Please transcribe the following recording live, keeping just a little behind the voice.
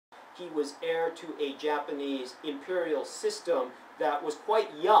he was heir to a Japanese imperial system that was quite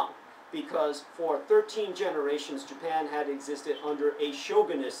young, because for 13 generations Japan had existed under a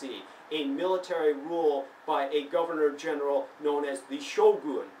shogunacy, a military rule by a governor-general known as the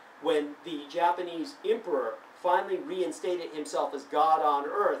shogun. When the Japanese emperor finally reinstated himself as God on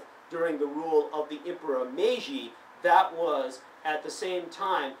earth during the rule of the Emperor Meiji, that was at the same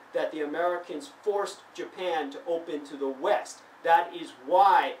time that the Americans forced Japan to open to the West. That is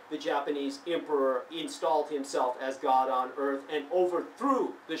why the Japanese emperor installed himself as God on earth and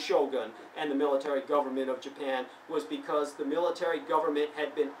overthrew the shogun and the military government of Japan, was because the military government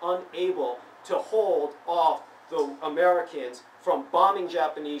had been unable to hold off the Americans from bombing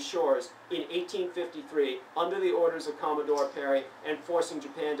Japanese shores in 1853 under the orders of Commodore Perry and forcing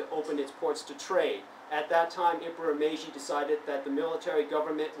Japan to open its ports to trade. At that time, Emperor Meiji decided that the military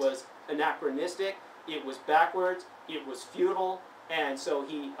government was anachronistic, it was backwards, it was feudal, and so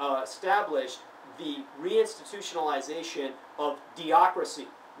he established the reinstitutionalization of theocracy,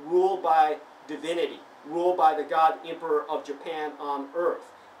 rule by divinity, rule by the God Emperor of Japan on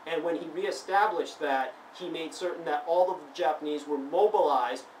earth. And when he reestablished that, he made certain that all of the Japanese were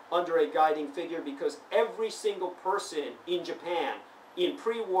mobilized under a guiding figure, because every single person in Japan, in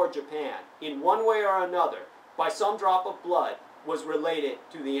pre-war Japan, in one way or another, by some drop of blood, was related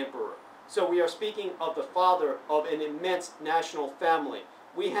to the emperor. So we are speaking of the father of an immense national family.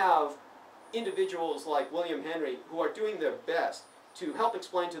 We have individuals like William Henry who are doing their best to help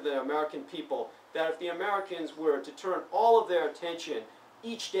explain to the American people that if the Americans were to turn all of their attention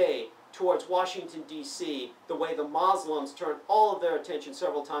each day towards Washington, D.C., the way the Muslims turn all of their attention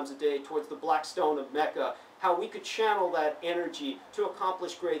several times a day towards the Black Stone of Mecca, how we could channel that energy to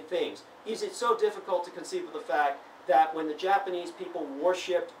accomplish great things. Is it so difficult to conceive of the fact that when the Japanese people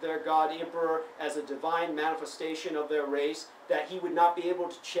worshipped their God Emperor as a divine manifestation of their race, that he would not be able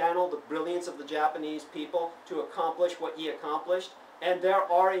to channel the brilliance of the Japanese people to accomplish what he accomplished? And there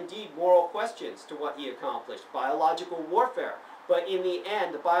are indeed moral questions to what he accomplished. Biological warfare. But in the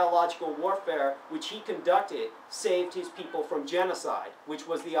end, the biological warfare which he conducted saved his people from genocide, which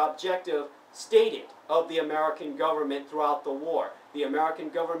was the objective stated of the American government throughout the war. The American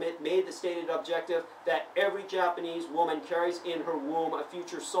government made the stated objective that every Japanese woman carries in her womb a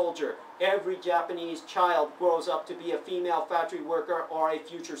future soldier. Every Japanese child grows up to be a female factory worker or a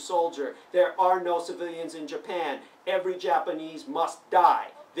future soldier. There are no civilians in Japan. Every Japanese must die.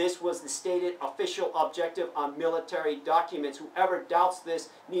 This was the stated official objective on military documents. Whoever doubts this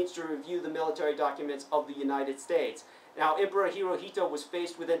needs to review the military documents of the United States. Now, Emperor Hirohito was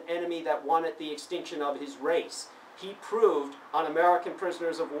faced with an enemy that wanted the extinction of his race. He proved on American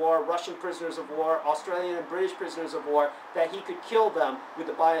prisoners of war, Russian prisoners of war, Australian and British prisoners of war, that he could kill them with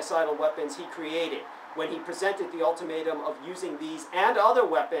the biocidal weapons he created. When he presented the ultimatum of using these and other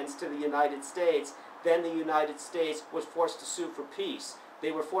weapons to the United States, then the United States was forced to sue for peace.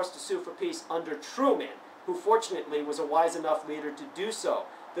 They were forced to sue for peace under Truman, who fortunately was a wise enough leader to do so.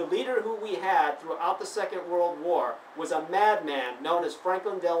 The leader who we had throughout the Second World War was a madman known as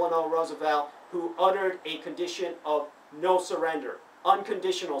Franklin Delano Roosevelt, who uttered a condition of no surrender,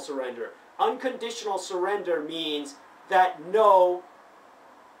 unconditional surrender. Unconditional surrender means that no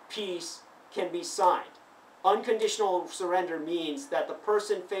peace can be signed. Unconditional surrender means that the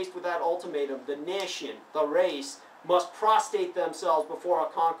person faced with that ultimatum, the nation, the race, must prostrate themselves before a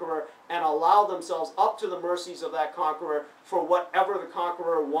conqueror and allow themselves up to the mercies of that conqueror for whatever the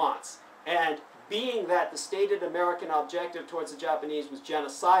conqueror wants. And being that the stated American objective towards the Japanese was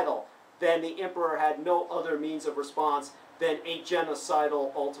genocidal, then the emperor had no other means of response than a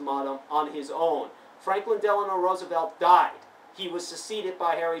genocidal ultimatum on his own. Franklin Delano Roosevelt died. He was succeeded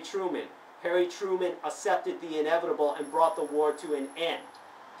by Harry Truman. Harry Truman accepted the inevitable and brought the war to an end.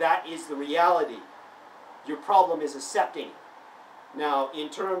 That is the reality. Your problem is accepting it. Now, in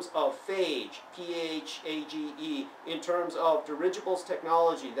terms of phage, P-H-A-G-E, in terms of dirigibles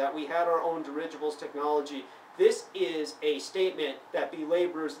technology, that we had our own dirigibles technology, this is a statement that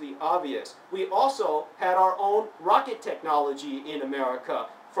belabors the obvious. We also had our own rocket technology in America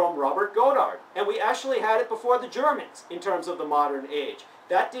from Robert Goddard, and we actually had it before the Germans in terms of the modern age.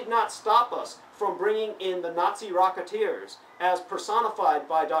 That did not stop us from bringing in the Nazi rocketeers, as personified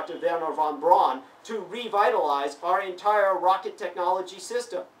by Dr. Wernher von Braun, to revitalize our entire rocket technology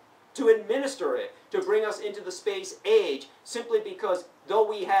system, to administer it, to bring us into the space age, simply because though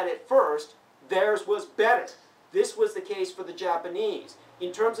we had it first, theirs was better. This was the case for the Japanese.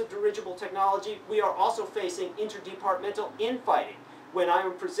 In terms of dirigible technology, we are also facing interdepartmental infighting. When I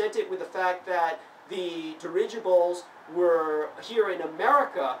am presented with the fact that the dirigibles were here in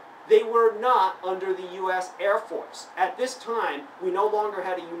America they were not under the U.S. Air Force. At this time, we no longer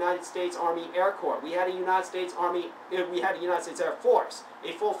had a United States Army Air Corps. We had a United States Air Force,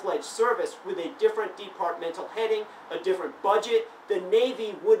 a full-fledged service with a different departmental heading, a different budget. The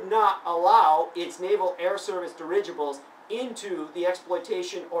Navy would not allow its Naval Air Service dirigibles into the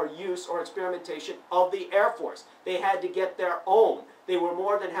exploitation or use or experimentation of the Air Force. They had to get their own. They were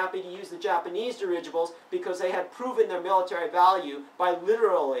more than happy to use the Japanese dirigibles because they had proven their military value by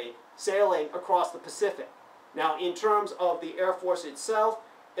literally sailing across the Pacific. Now, in terms of the Air Force itself,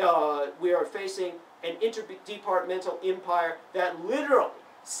 we are facing an interdepartmental empire that literally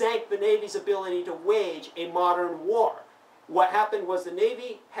sank the Navy's ability to wage a modern war. What happened was the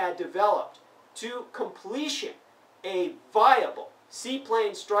Navy had developed to completion a viable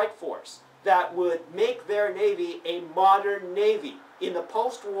seaplane strike force that would make their Navy a modern Navy in the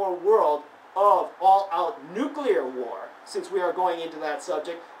post-war world of all-out nuclear war. Since we are going into that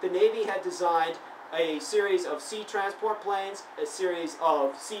subject, the Navy had designed a series of sea transport planes, a series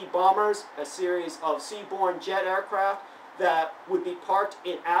of sea bombers, a series of seaborne jet aircraft that would be parked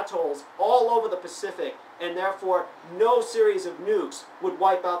in atolls all over the Pacific, and therefore no series of nukes would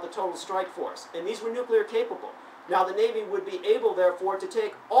wipe out the total strike force. And these were nuclear capable. Now the Navy would be able, therefore, to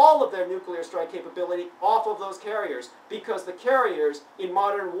take all of their nuclear strike capability off of those carriers, because the carriers in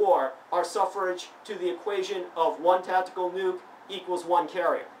modern war are suffrage to the equation of one tactical nuke equals one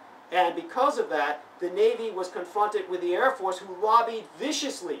carrier. And because of that, the Navy was confronted with the Air Force, who lobbied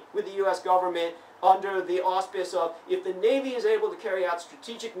viciously with the U.S. government under the auspice of, if the Navy is able to carry out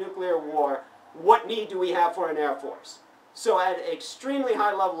strategic nuclear war, what need do we have for an Air Force? So at an extremely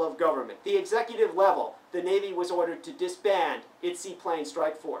high level of government, the executive level, the Navy was ordered to disband its seaplane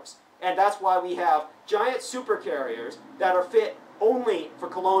strike force. And that's why we have giant supercarriers that are fit only for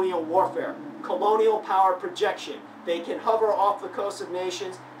colonial warfare, colonial power projection. They can hover off the coasts of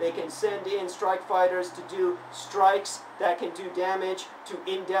nations. They can send in strike fighters to do strikes that can do damage to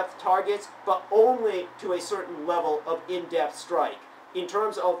in-depth targets, but only to a certain level of in-depth strike. In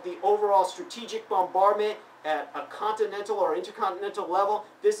terms of the overall strategic bombardment, at a continental or intercontinental level,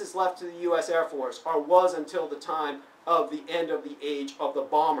 this is left to the U.S. Air Force, or was until the time of the end of the age of the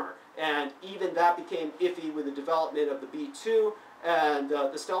bomber. And even that became iffy with the development of the B-2, and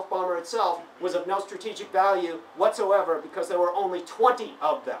the stealth bomber itself was of no strategic value whatsoever because there were only 20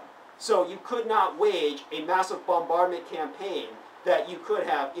 of them. So you could not wage a massive bombardment campaign that you could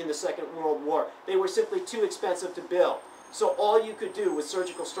have in the Second World War. They were simply too expensive to build. So all you could do was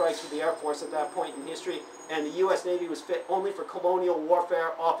surgical strikes with the Air Force at that point in history, and the U.S. Navy was fit only for colonial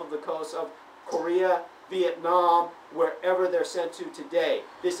warfare off of the coast of Korea, Vietnam, wherever they're sent to today.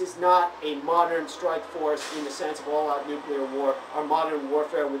 This is not a modern strike force in the sense of all-out nuclear war or modern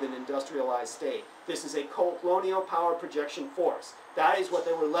warfare with an industrialized state. This is a colonial power projection force. That is what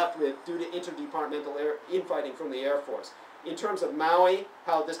they were left with due to interdepartmental infighting from the Air Force. In terms of Maui,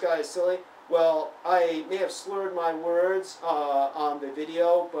 how this guy is silly, well, I may have slurred my words on the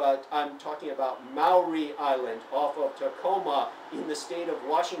video, but I'm talking about Maui Island off of Tacoma in the state of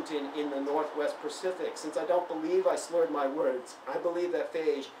Washington in the Northwest Pacific. Since I don't believe I slurred my words, I believe that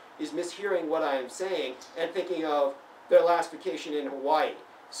Phage is mishearing what I am saying and thinking of their last vacation in Hawaii.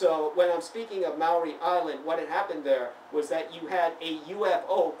 So when I'm speaking of Maui Island, what had happened there was that you had a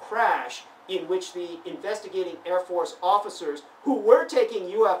UFO crash in which the investigating Air Force officers who were taking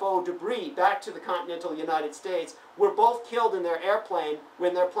UFO debris back to the continental United States were both killed in their airplane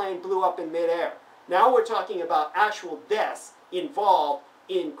when their plane blew up in midair. Now we're talking about actual deaths involved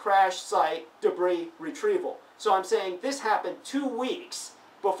in crash site debris retrieval. So I'm saying this happened 2 weeks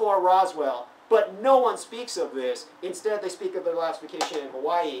before Roswell, but no one speaks of this. Instead, they speak of their last vacation in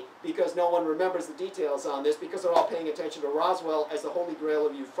Hawaii because no one remembers the details on this because they're all paying attention to Roswell as the holy grail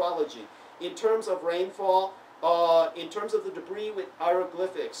of ufology. In terms of rainfall, in terms of the debris with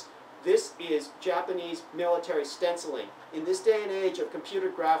hieroglyphics, this is Japanese military stenciling. In this day and age of computer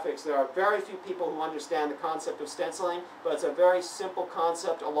graphics, there are very few people who understand the concept of stenciling, but it's a very simple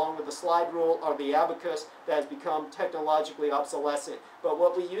concept along with the slide rule or the abacus that has become technologically obsolescent. But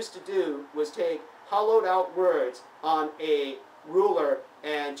what we used to do was take hollowed out words on a ruler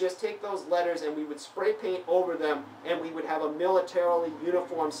and just take those letters and we would spray paint over them, and we would have a militarily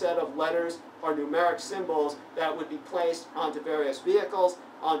uniform set of letters or numeric symbols that would be placed onto various vehicles,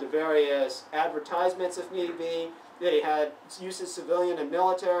 onto various advertisements if need be. They had uses civilian and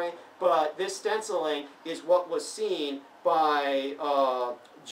military, but this stenciling is what was seen by